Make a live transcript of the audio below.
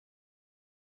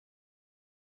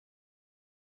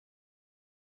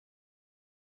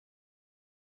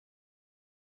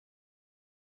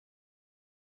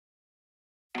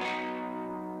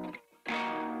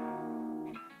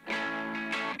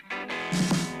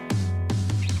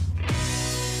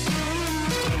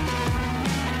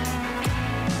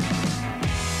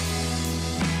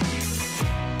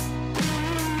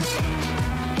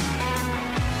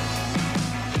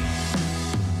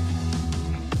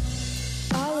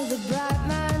the bright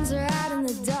minds are out in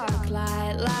the dark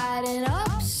light, lighting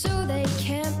up so they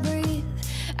can't breathe.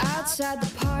 Outside the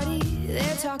party,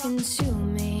 they're talking to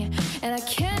me, and I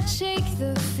can't shake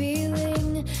the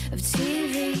feeling of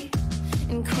TV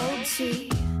and cold tea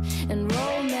and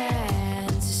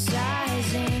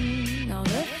romanticizing all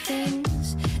the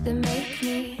things that make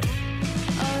me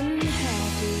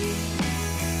unhappy.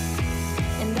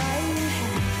 And I'm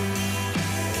happy,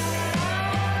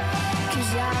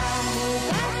 'cause I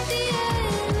hope at the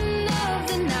end of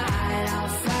the night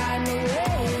I'll find a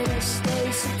way to stay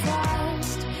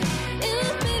surprised. In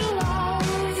the middle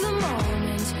of the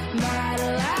moment, might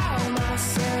allow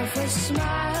myself a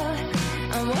smile.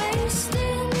 I'm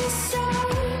wasting so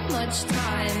much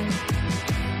time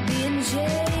being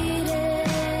jaded,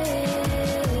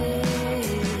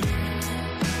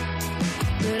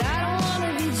 but I don't want to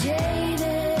be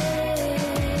jaded.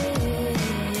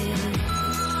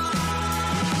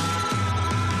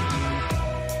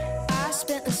 I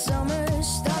spent the summer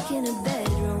stuck in a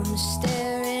bedroom,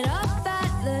 staring up at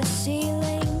the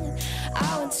ceiling.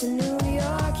 I went to New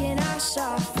York and I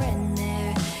saw a friend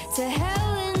there. To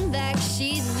hell and back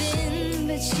she'd been,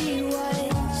 but she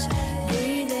was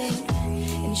breathing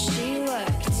and she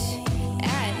looked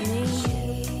at me.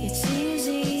 It's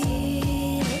easy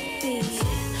to be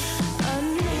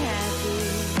unhappy.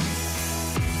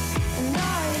 And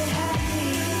are you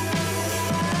happy?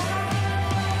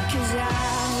 'Cause I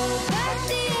hope at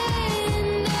the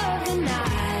end of the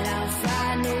night I'll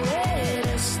find a way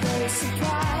to stay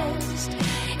surprised.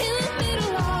 In the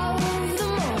middle of the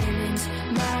moment,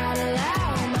 might allow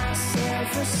myself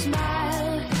a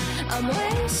smile. I'm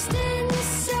wasting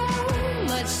so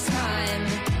much time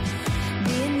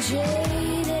being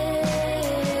jaded,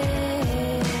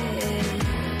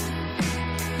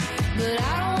 but I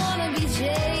don't want to be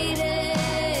jaded.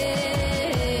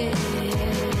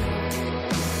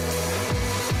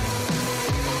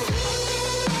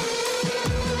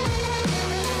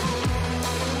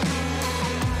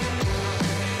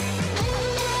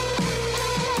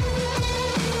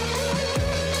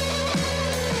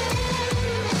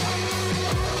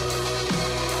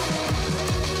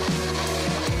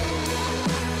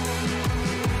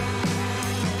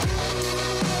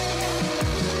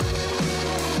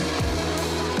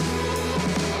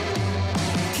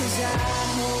 Cause I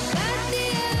hope at the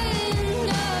end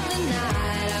of the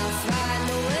night I'll find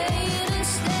a way to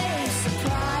stay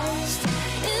surprised.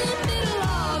 In the middle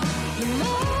of the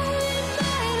moment,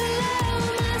 might allow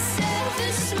myself a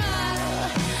smile.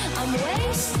 I'm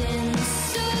wasting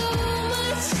so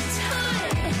much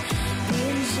time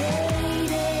being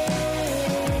jaded,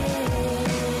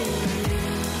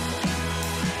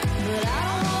 but I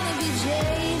don't want to be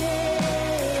jaded,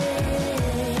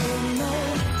 no.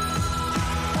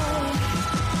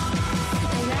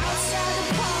 And outside the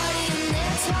party and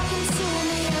they're talking to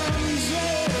me, I'm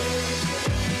jaded.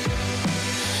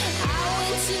 I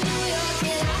went to New York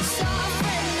and I saw a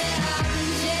friend there, I'm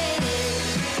jaded.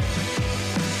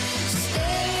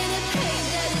 Staring at paint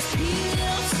that is peeling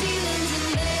off ceilings and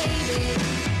baby,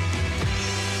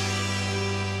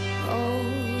 oh,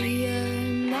 you're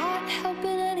not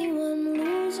helping anyone,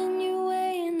 losing your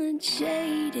way in the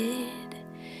jaded.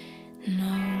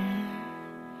 No,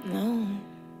 no,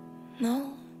 no,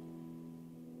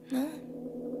 no.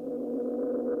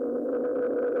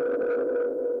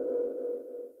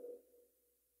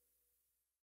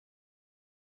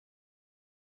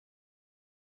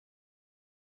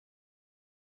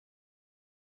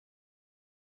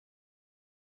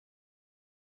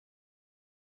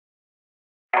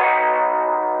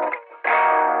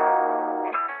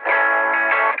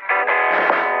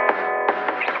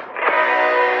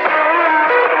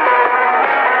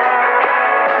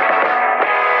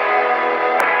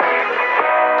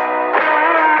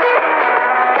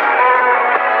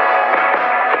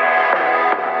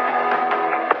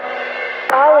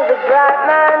 All of the bright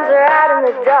minds are out in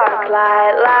the dark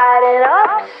light, lighting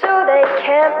up so they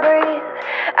can't breathe.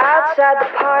 Outside the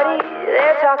party,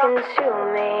 they're talking to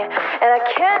me, and I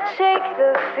can't shake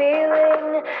the feeling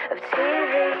of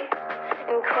TV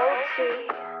and cold tea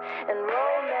and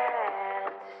romance.